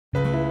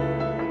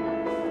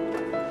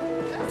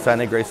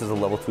Sinai-Grace is a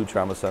level 2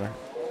 trauma center.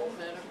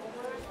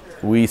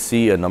 We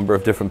see a number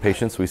of different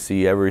patients. We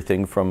see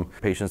everything from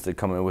patients that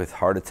come in with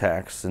heart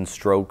attacks and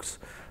strokes.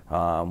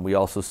 We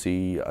also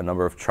see a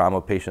number of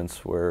trauma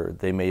patients where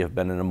they may have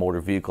been in a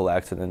motor vehicle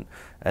accident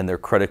and they're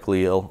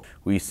critically ill.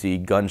 We see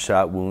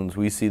gunshot wounds.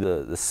 We see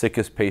the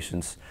sickest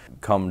patients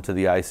come to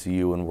the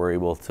ICU, and we're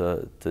able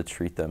to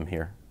treat them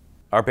here.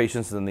 Our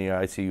patients in the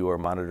ICU are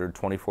monitored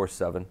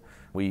 24/7.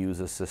 We use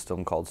a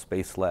system called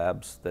Space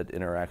Labs that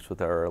interacts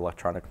with our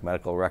electronic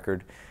medical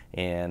record,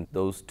 and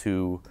those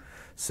two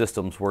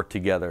systems work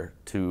together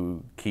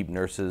to keep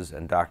nurses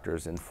and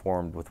doctors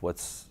informed with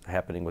what's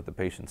happening with the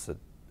patients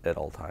at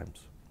all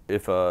times.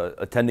 If an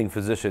attending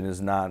physician is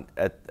not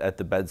at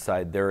the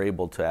bedside, they're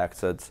able to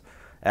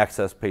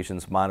access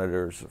patients'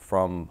 monitors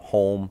from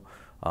home.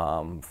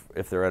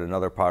 If they're at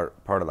another part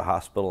of the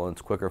hospital and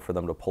it's quicker for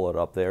them to pull it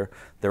up there,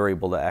 they're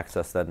able to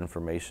access that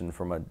information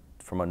from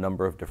a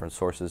number of different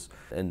sources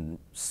and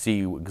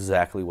see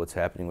exactly what's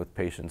happening with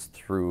patients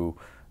through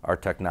our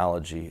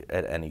technology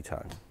at any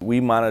time. We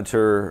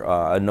monitor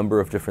a number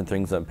of different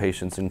things on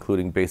patients,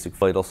 including basic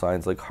vital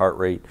signs like heart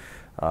rate,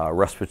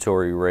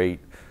 respiratory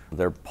rate,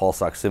 their pulse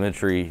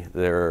oximetry,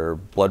 their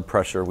blood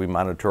pressure. We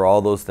monitor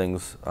all those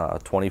things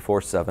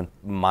 24/7.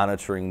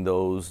 Monitoring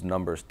those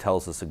numbers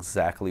tells us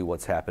exactly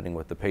what's happening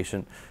with the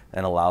patient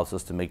and allows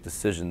us to make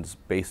decisions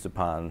based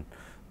upon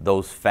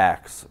those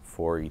facts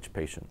for each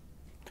patient.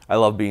 I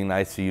love being an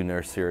ICU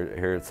nurse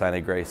here at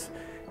Sinai-Grace.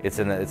 It's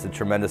a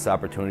tremendous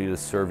opportunity to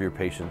serve your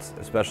patients,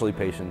 especially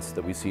patients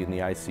that we see in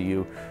the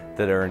ICU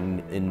that are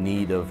in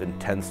need of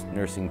intense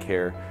nursing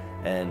care.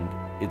 And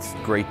it's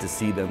great to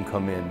see them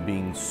come in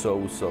being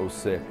so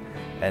sick.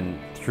 And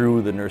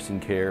through the nursing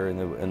care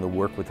and the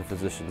work with the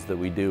physicians that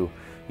we do,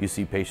 you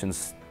see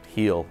patients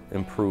heal,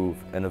 improve,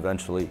 and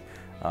eventually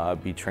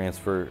be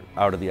transferred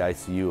out of the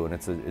ICU. And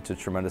it's a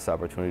tremendous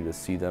opportunity to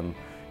see them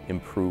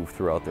improve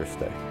throughout their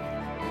stay.